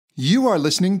You are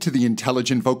listening to the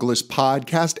Intelligent Vocalist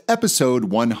Podcast, episode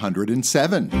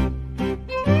 107.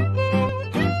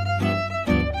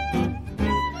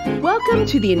 Welcome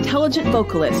to the Intelligent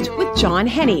Vocalist with John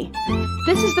Henny.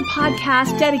 This is the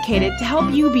podcast dedicated to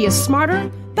help you be a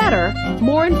smarter, better,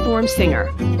 more informed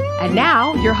singer. And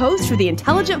now, your host for the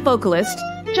Intelligent Vocalist,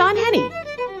 John Henny.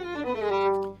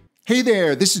 Hey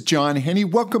there, this is John Henny.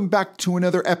 Welcome back to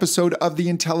another episode of The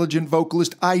Intelligent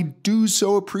Vocalist. I do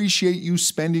so appreciate you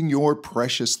spending your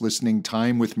precious listening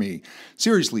time with me.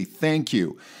 Seriously, thank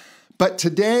you. But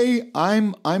today,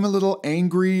 I'm a little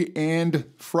angry and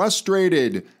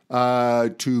frustrated.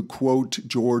 To quote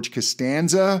George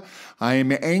Costanza, I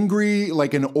am angry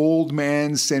like an old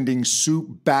man sending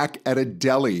soup back at a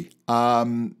deli.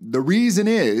 The reason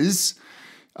is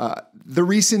the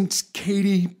recent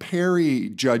Katy Perry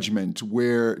judgment,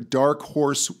 where Dark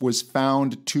Horse was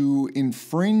found to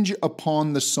infringe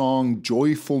upon the song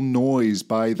Joyful Noise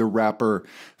by the rapper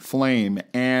Flame.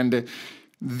 And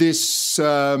this,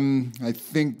 I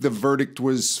think the verdict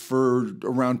was for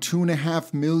around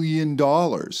 $2.5 million.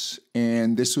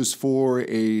 And this was for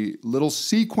a little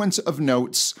sequence of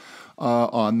notes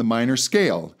on the minor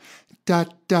scale. Da,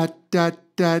 da, da,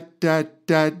 da, da,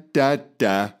 da, da,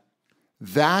 da.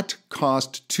 That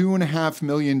cost $2.5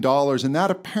 million, and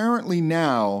that apparently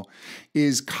now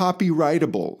is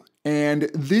copyrightable. And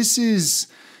this is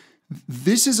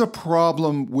a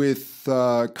problem with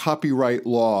copyright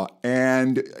law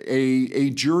and a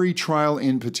jury trial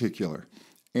in particular.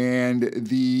 And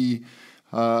the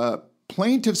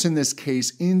plaintiffs in this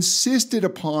case insisted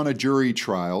upon a jury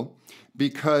trial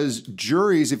because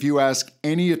juries, if you ask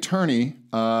any attorney,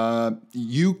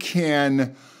 you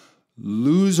can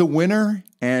lose a winner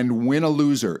and win a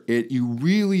loser. You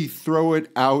really throw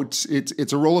it out.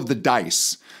 It's a roll of the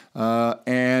dice.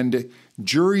 And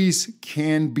juries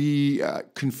can be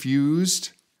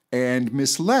confused and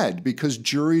misled because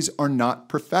juries are not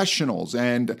professionals.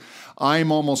 And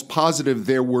I'm almost positive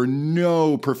there were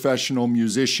no professional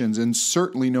musicians and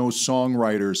certainly no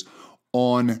songwriters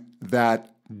on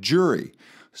that jury.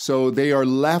 So they are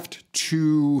left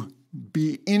to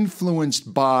be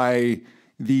influenced by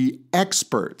the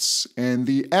experts. And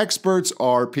the experts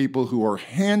are people who are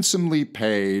handsomely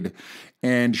paid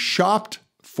and shopped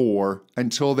for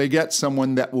until they get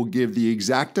someone that will give the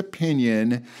exact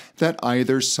opinion that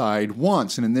either side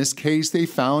wants. And in this case, they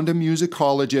found a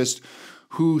musicologist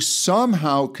who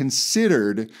somehow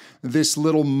considered this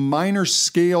little minor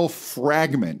scale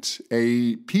fragment,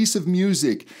 a piece of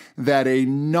music that a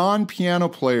non-piano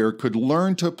player could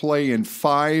learn to play in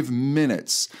 5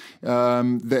 minutes,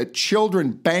 that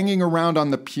children banging around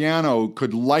on the piano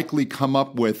could likely come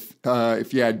up with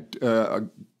if you had a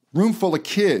room full of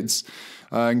kids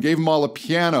and gave them all a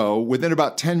piano. Within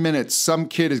about 10 minutes, some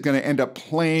kid is going to end up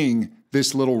playing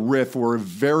this little riff or a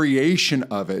variation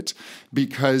of it,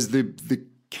 because the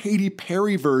Katy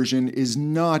Perry version is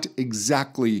not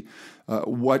exactly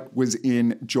what was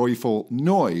in Joyful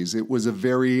Noise. It was a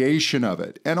variation of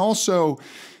it. And also,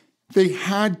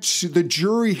 the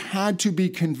jury had to be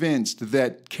convinced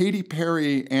that Katy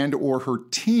Perry and or her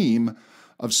team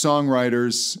of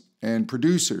songwriters and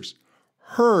producers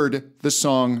heard the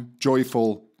song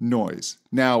Joyful Noise.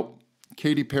 Now,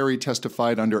 Katy Perry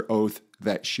testified under oath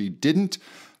that she didn't.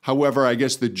 However, I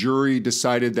guess the jury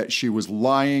decided that she was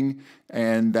lying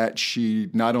and that she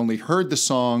not only heard the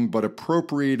song, but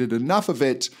appropriated enough of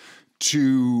it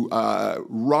to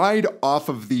ride off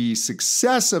of the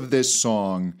success of this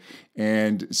song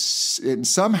and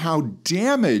somehow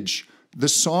damage the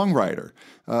songwriter.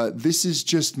 This is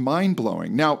just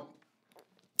mind-blowing. Now,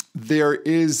 there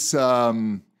is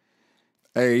a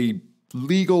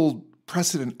legal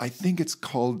precedent, I think it's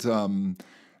called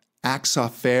actes à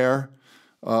faire,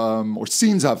 or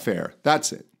scenes à faire,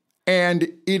 that's it.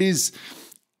 And it is,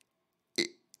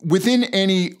 within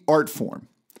any art form,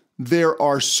 there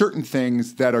are certain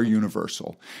things that are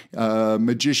universal. A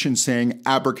magician saying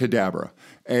abracadabra,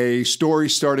 a story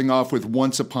starting off with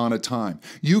once upon a time.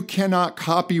 You cannot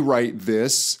copyright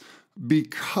this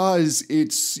because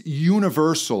it's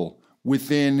universal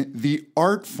within the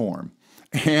art form.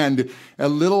 And a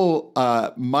little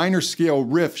minor scale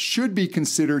riff should be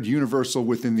considered universal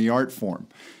within the art form.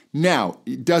 Now,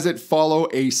 does it follow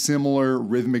a similar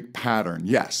rhythmic pattern?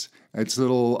 Yes. It's a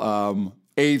little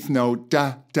eighth note,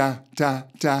 da, da, da,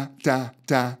 da, da,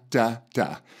 da, da,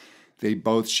 da. They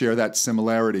both share that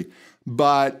similarity.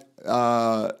 But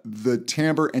the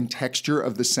timbre and texture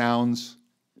of the sounds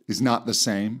is not the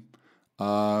same.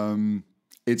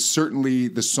 It's certainly,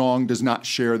 the song does not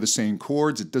share the same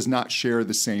chords. It does not share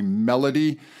the same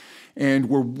melody. And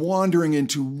we're wandering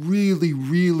into really,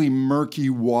 really murky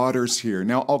waters here.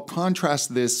 Now, I'll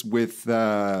contrast this with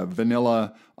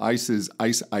Vanilla Ice's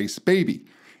Ice Ice Baby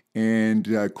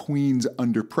and Queen's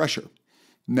Under Pressure.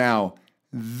 Now,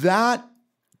 that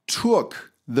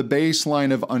took the bass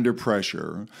line of Under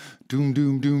Pressure, doom,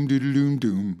 doom, doom, doom, doom,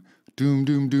 doom, doom,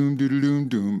 doom, doom, doom, doom,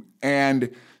 doom,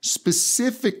 and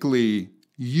specifically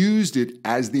used it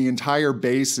as the entire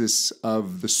basis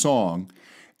of the song,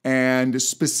 and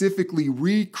specifically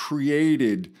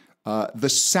recreated the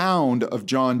sound of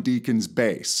John Deacon's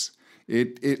bass.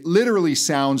 It literally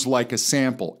sounds like a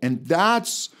sample. And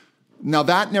now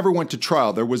that never went to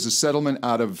trial. There was a settlement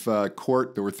out of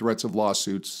court. There were threats of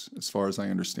lawsuits, as far as I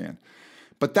understand.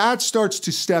 But that starts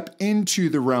to step into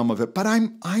the realm of it. But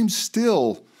I'm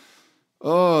still,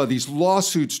 these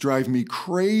lawsuits drive me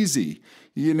crazy.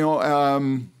 You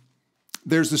know,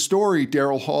 there's the story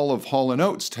Daryl Hall of Hall &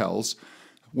 Oates tells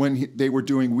when they were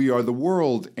doing We Are the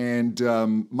World, and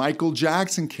Michael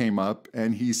Jackson came up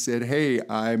and he said, hey,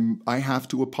 I have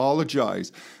to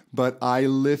apologize, but I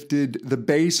lifted the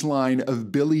bass line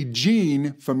of Billie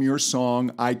Jean from your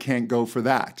song, I Can't Go For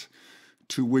That.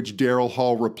 To which Daryl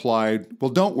Hall replied,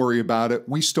 well, don't worry about it.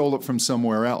 We stole it from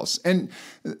somewhere else. And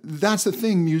that's the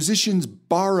thing. Musicians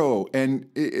borrow. And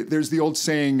there's the old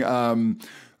saying,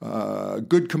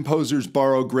 good composers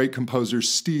borrow, great composers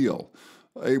steal.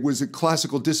 It was a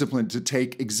classical discipline to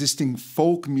take existing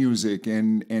folk music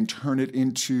and turn it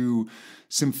into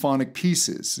symphonic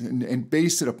pieces and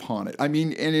base it upon it. I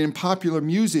mean, and in popular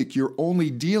music, you're only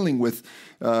dealing with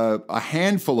a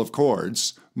handful of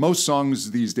chords. Most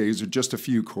songs these days are just a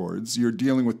few chords. You're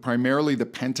dealing with primarily the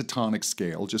pentatonic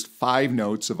scale, just 5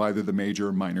 notes of either the major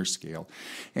or minor scale,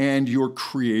 and you're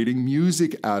creating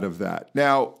music out of that.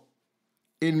 Now,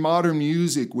 in modern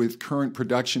music with current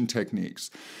production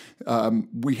techniques,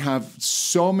 we have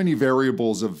so many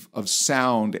variables of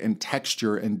sound and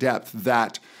texture and depth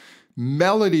that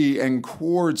melody and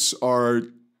chords are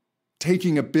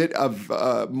taking a bit of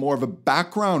more of a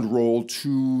background role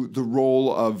to the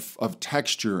role of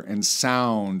texture and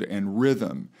sound and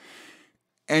rhythm.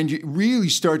 And it really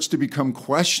starts to become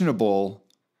questionable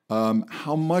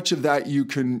how much of that you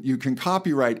can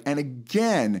copyright. And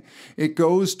again, it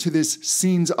goes to this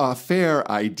scenes à faire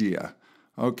idea.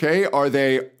 Okay,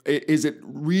 is it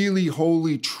really,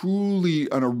 wholly, truly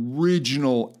an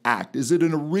original act? Is it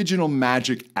an original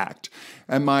magic act?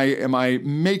 Am I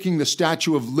making the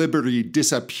Statue of Liberty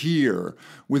disappear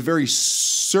with very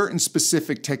certain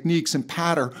specific techniques and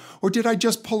pattern, or did I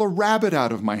just pull a rabbit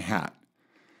out of my hat?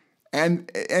 And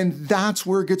that's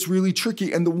where it gets really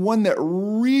tricky. And the one that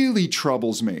really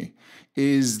troubles me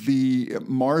is the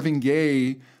Marvin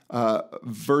Gaye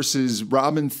versus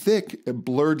Robin Thicke,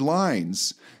 Blurred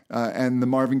Lines, and the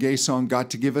Marvin Gaye song Got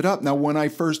to Give It Up. Now, when I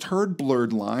first heard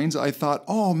Blurred Lines, I thought,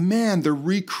 oh man, they're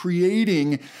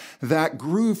recreating that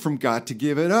groove from Got to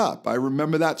Give It Up. I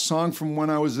remember that song from when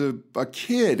I was a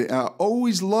kid. I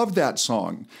always loved that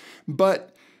song. But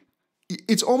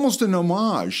it's almost an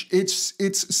homage.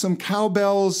 It's some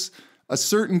cowbells, a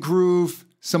certain groove,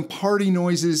 some party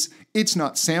noises. It's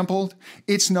not sampled.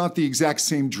 It's not the exact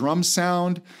same drum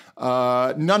sound.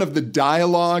 None of the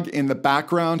dialogue in the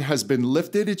background has been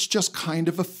lifted. It's just kind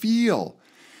of a feel.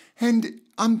 And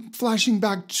I'm flashing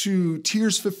back to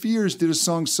Tears for Fears did a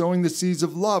song, Sowing the Seeds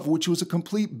of Love, which was a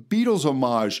complete Beatles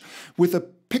homage with a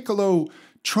piccolo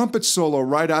trumpet solo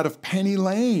right out of Penny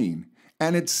Lane.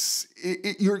 And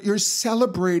you're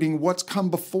celebrating what's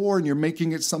come before and you're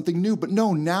making it something new. But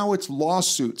no, now it's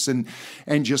lawsuits and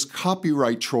just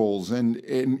copyright trolls. And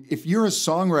if you're a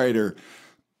songwriter,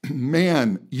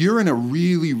 man, you're in a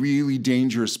really, really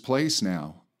dangerous place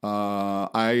now.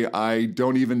 I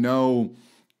don't even know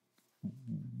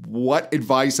what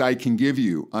advice I can give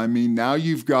you. I mean, now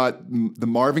you've got the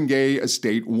Marvin Gaye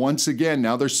estate once again.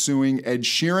 Now they're suing Ed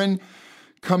Sheeran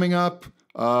coming up.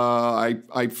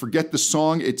 I forget the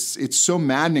song. It's so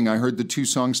maddening. I heard the 2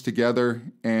 songs together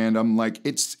and I'm like,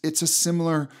 it's a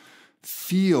similar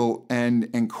feel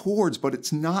and chords, but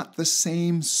it's not the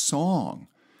same song.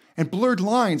 And Blurred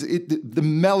Lines, the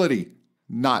melody,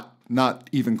 not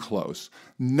even close.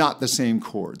 Not the same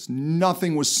chords.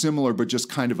 Nothing was similar, but just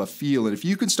kind of a feel. And if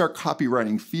you can start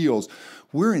copywriting feels,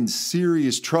 we're in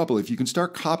serious trouble. If you can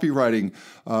start copywriting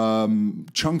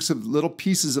chunks of little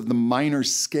pieces of the minor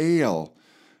scale,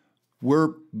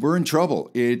 we're in trouble.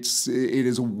 It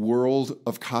is a world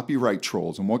of copyright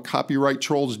trolls. And what copyright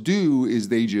trolls do is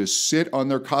they just sit on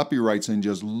their copyrights and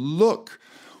just look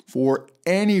for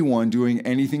anyone doing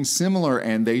anything similar,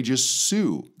 and they just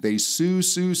sue. They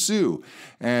sue.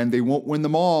 And they won't win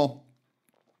them all,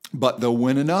 but they'll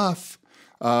win enough.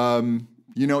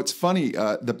 It's funny,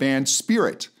 the band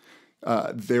Spirit,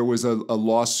 there was a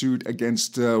lawsuit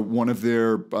against one of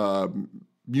their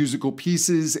musical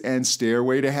pieces and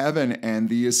Stairway to Heaven, and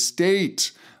the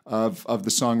estate of the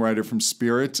songwriter from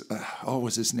Spirit. What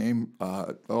was his name?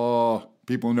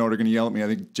 People who know it are going to yell at me. I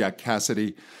think Jack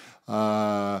Cassidy.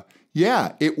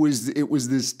 It was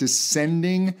this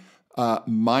descending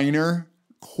minor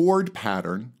chord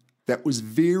pattern that was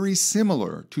very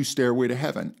similar to Stairway to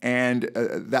Heaven. And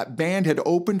that band had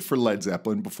opened for Led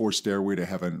Zeppelin before Stairway to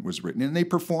Heaven was written, and they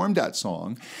performed that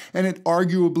song, and it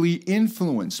arguably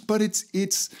influenced. But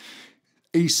it's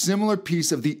a similar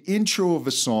piece of the intro of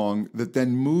a song that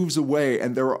then moves away,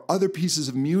 and there are other pieces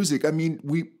of music. I mean,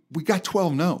 we got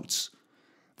 12 notes.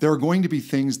 There are going to be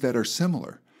things that are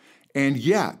similar. And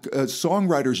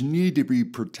songwriters need to be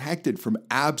protected from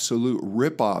absolute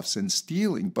ripoffs and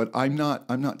stealing, but I'm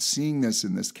not seeing this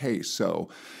in this case. So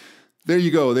there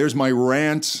you go. There's my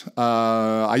rant.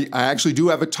 I actually do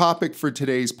have a topic for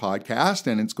today's podcast,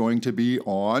 and it's going to be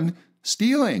on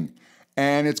stealing.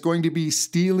 And it's going to be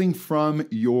stealing from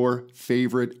your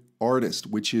favorite artist,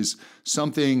 which is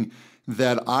something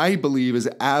that I believe is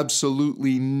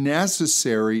absolutely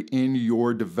necessary in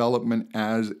your development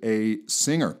as a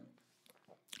singer.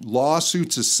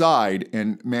 Lawsuits aside,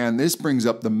 and man, this brings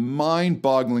up the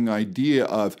mind-boggling idea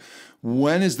of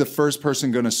when is the first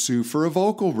person going to sue for a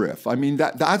vocal riff? I mean,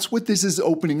 that's what this is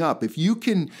opening up. If you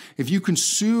can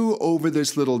sue over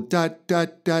this little da da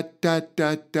da da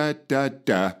da da da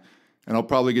da, and I'll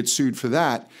probably get sued for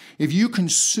that. If you can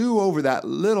sue over that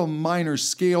little minor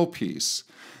scale piece,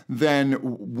 then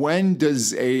when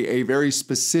does a very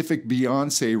specific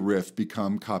Beyonce riff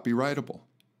become copyrightable?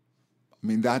 I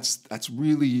mean, that's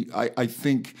really, I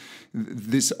think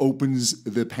this opens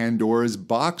the Pandora's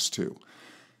box to.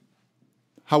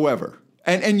 However,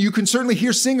 and you can certainly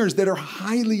hear singers that are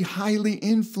highly, highly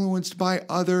influenced by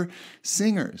other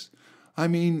singers. I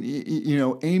mean,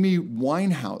 Amy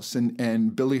Winehouse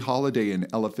and Billie Holiday and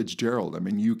Ella Fitzgerald. I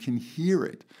mean, you can hear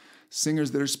it.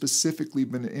 Singers that are specifically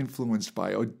been influenced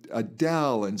by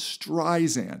Adele and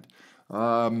Streisand.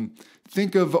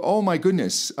 Think of, oh my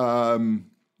goodness,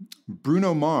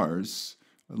 Bruno Mars,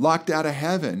 Locked Out of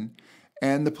Heaven,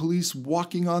 and The Police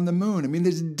Walking on the Moon. I mean,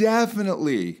 there's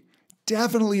definitely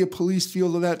a police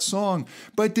feel to that song.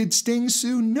 But did Sting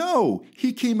sue? No.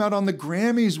 He came out on the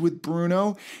Grammys with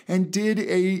Bruno and did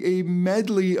a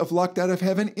medley of Locked Out of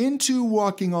Heaven into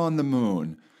Walking on the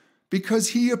Moon because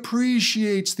he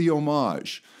appreciates the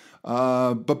homage.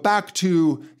 But back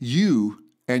to you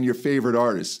and your favorite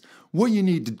artists. What you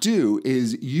need to do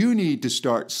is you need to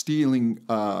start stealing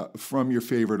from your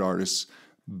favorite artists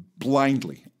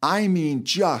blindly. I mean,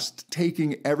 just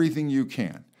taking everything you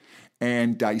can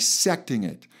and dissecting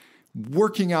it,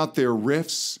 working out their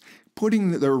riffs,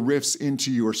 putting their riffs into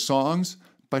your songs.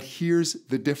 But here's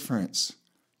the difference.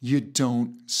 You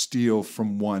don't steal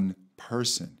from one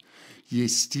person. You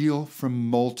steal from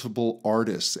multiple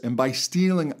artists. And by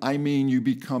stealing, I mean you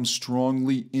become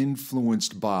strongly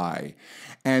influenced by.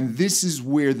 And this is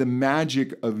where the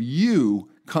magic of you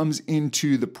comes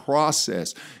into the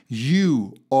process.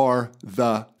 You are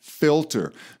the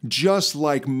filter. Just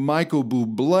like Michael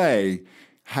Bublé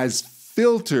has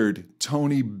filtered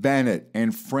Tony Bennett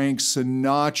and Frank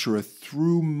Sinatra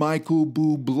through Michael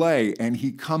Bublé, and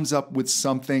he comes up with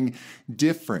something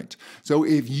different. So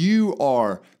if you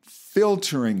are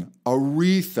filtering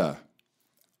Aretha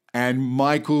and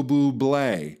Michael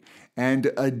Bublé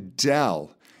and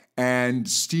Adele and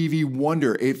Stevie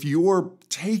Wonder, if you're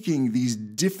taking these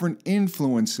different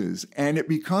influences and it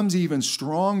becomes even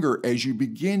stronger as you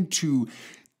begin to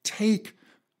take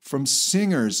from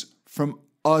singers from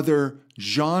other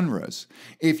genres.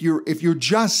 If you're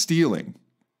just stealing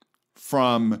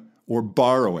from or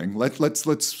borrowing, let's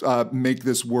make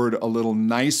this word a little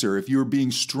nicer. If you're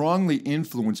being strongly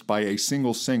influenced by a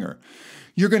single singer,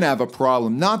 you're going to have a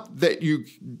problem. Not that you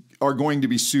are going to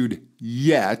be sued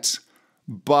yet,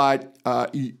 but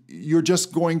you're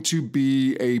just going to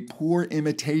be a poor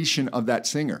imitation of that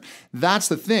singer. That's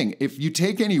the thing. If you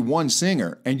take any one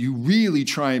singer and you really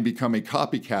try and become a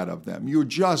copycat of them, you're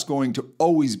just going to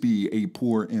always be a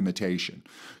poor imitation.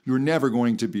 You're never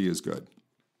going to be as good.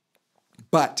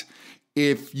 But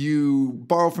if you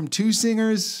borrow from two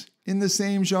singers in the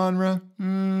same genre,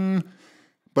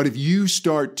 but if you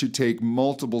start to take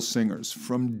multiple singers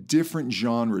from different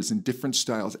genres and different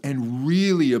styles and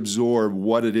really absorb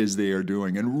what it is they are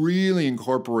doing and really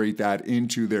incorporate that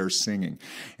into their singing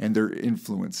and their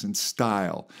influence and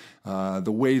style,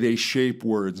 the way they shape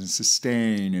words and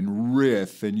sustain and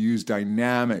riff and use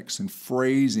dynamics and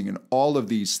phrasing and all of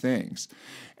these things,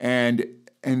 and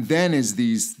And then as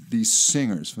these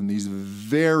singers from these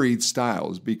varied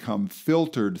styles become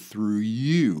filtered through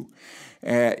you,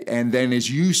 and then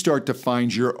as you start to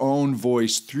find your own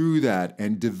voice through that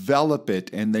and develop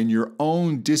it, and then your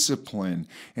own discipline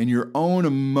and your own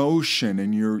emotion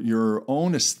and your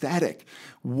own aesthetic,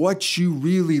 what you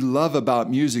really love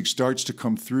about music starts to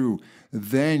come through,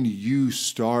 then you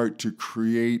start to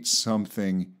create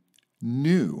something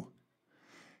new.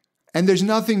 And there's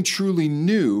nothing truly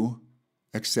new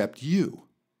except you.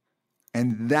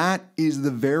 And that is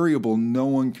the variable no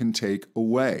one can take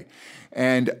away.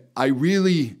 And I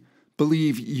really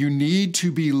believe you need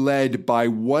to be led by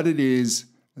what it is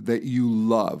that you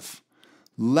love.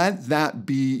 Let that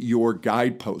be your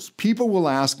guidepost. People will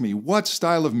ask me, what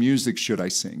style of music should I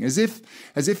sing? As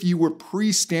if you were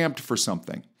pre-stamped for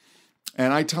something.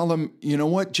 And I tell them, you know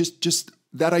what, just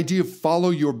that idea of follow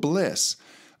your bliss,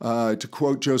 to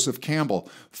quote Joseph Campbell,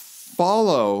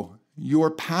 follow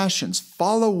your passions,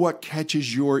 follow what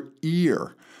catches your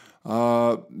ear.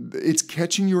 It's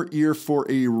catching your ear for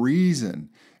a reason.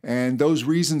 And those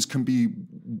reasons can be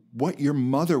what your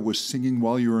mother was singing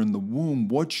while you were in the womb,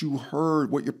 what you heard,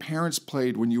 what your parents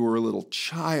played when you were a little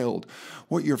child,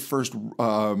 what your first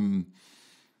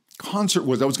concert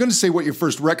was. I was going to say what your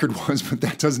first record was, but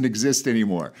that doesn't exist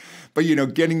anymore. But,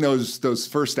 getting those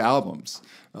first albums,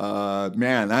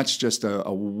 man, that's just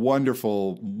a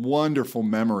wonderful, wonderful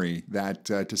memory that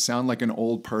to sound like an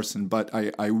old person. But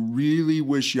I really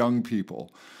wish young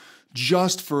people,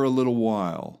 just for a little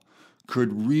while,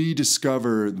 could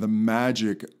rediscover the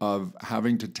magic of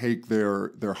having to take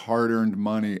their hard-earned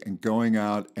money and going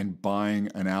out and buying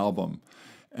an album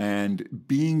and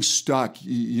being stuck.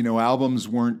 Albums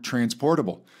weren't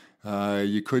transportable.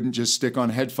 You couldn't just stick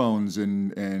on headphones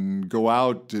and go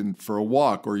out for a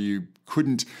walk, or you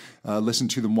couldn't listen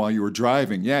to them while you were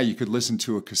driving. Yeah, you could listen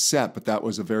to a cassette, but that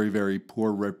was a very, very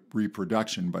poor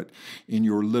reproduction. But in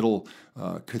your little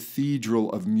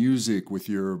cathedral of music with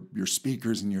your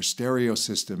speakers and your stereo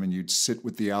system, and you'd sit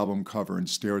with the album cover and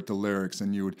stare at the lyrics,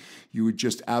 and you would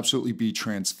just absolutely be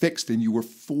transfixed, and you were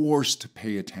forced to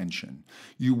pay attention.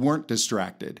 You weren't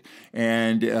distracted.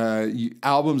 And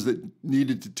albums that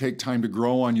needed to take time to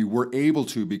grow on you were able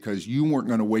to, because you weren't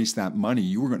going to waste that money.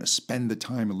 You were going to spend the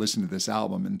time and listen to this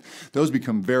album. And those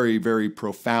become very, very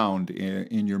profound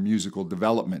in your musical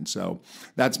development. So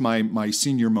that's my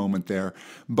senior moment there.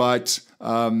 But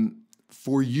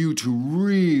for you to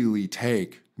really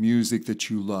take music that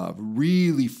you love,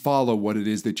 really follow what it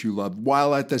is that you love,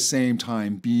 while at the same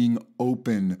time being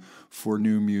open for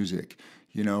new music,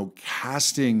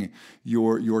 casting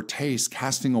your taste,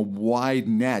 casting a wide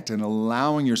net, and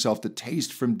allowing yourself to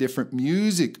taste from different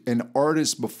music and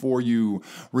artists before you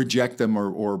reject them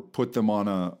or put them on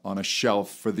a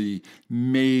shelf for the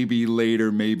maybe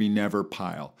later, maybe never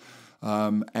pile.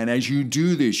 And as you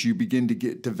do this, you begin to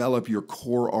develop your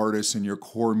core artists and your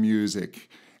core music.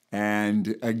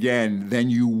 And again, then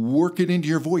you work it into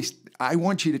your voice. I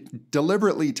want you to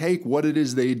deliberately take what it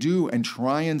is they do and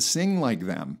try and sing like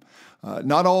them.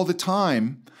 Not all the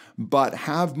time, but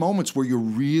have moments where you're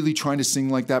really trying to sing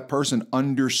like that person,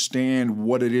 understand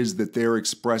what it is that they're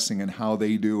expressing and how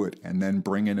they do it, and then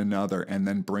bring in another, and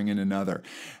then bring in another,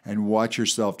 and watch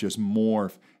yourself just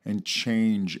morph and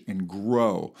change and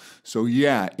grow. So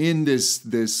yeah, in this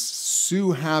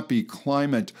sue-happy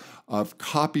climate of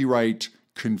copyright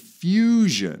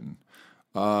confusion,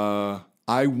 I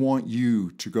want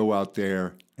you to go out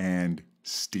there and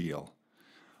steal.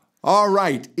 All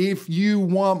right, if you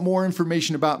want more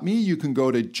information about me, you can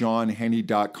go to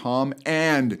johnhenny.com.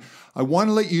 And I want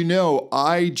to let you know,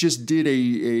 I just did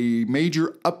a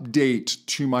major update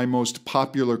to my most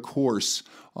popular course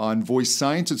on voice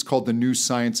science. It's called The New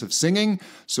Science of Singing.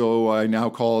 So I now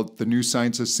call it The New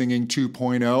Science of Singing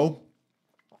 2.0.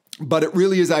 But it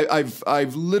really is,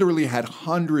 I've literally had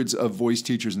hundreds of voice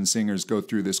teachers and singers go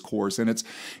through this course, and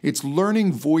it's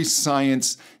learning voice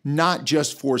science not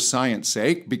just for science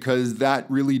sake, because that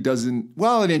really doesn't,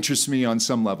 well, it interests me on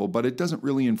some level, but it doesn't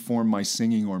really inform my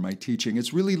singing or my teaching.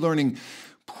 It's really learning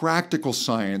practical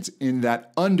science in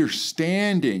that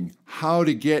understanding how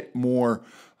to get more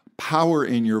power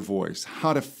in your voice,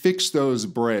 how to fix those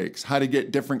breaks, how to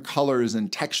get different colors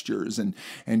and textures and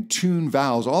tune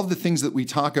vowels, all of the things that we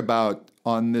talk about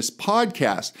on this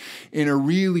podcast in a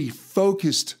really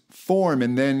focused form.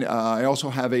 And then I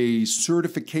also have a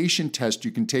certification test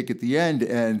you can take at the end.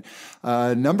 And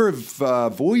a number of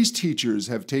voice teachers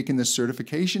have taken this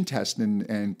certification test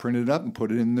and printed it up and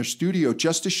put it in their studio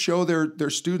just to show their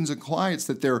students and clients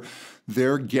that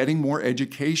they're getting more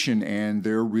education and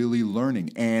they're really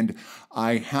learning. And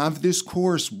I have this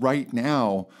course right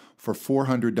now for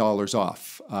 $400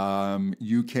 off.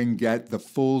 You can get the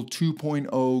full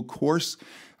 2.0 course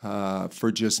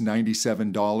for just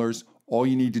 $97. All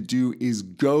you need to do is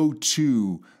go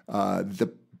to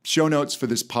the show notes for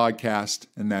this podcast,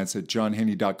 and that's at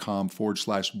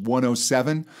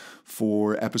johnhenny.com/107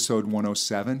 for episode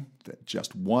 107.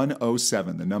 Just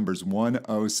 107. The number's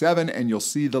 107, and you'll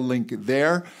see the link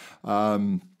there.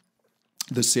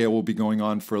 The sale will be going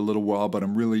on for a little while, but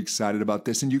I'm really excited about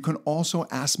this. And you can also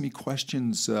ask me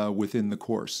questions within the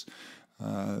course.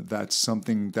 That's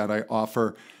something that I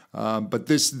offer. But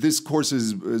this course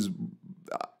is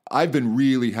I've been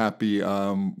really happy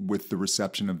with the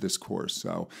reception of this course.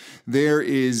 So there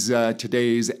is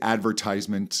today's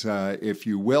advertisement, if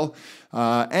you will.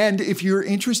 And if you're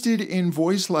interested in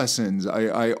voice lessons,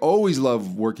 I always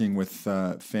love working with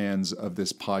fans of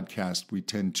this podcast. We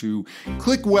tend to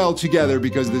click well together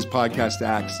because this podcast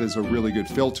acts as a really good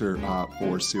filter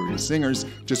for serious singers.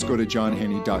 Just go to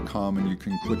johnhenny.com and you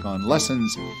can click on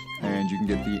lessons and you can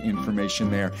get the information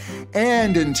there.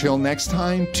 And until next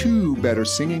time, to better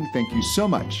singing, thank you so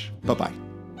much. Bye-bye.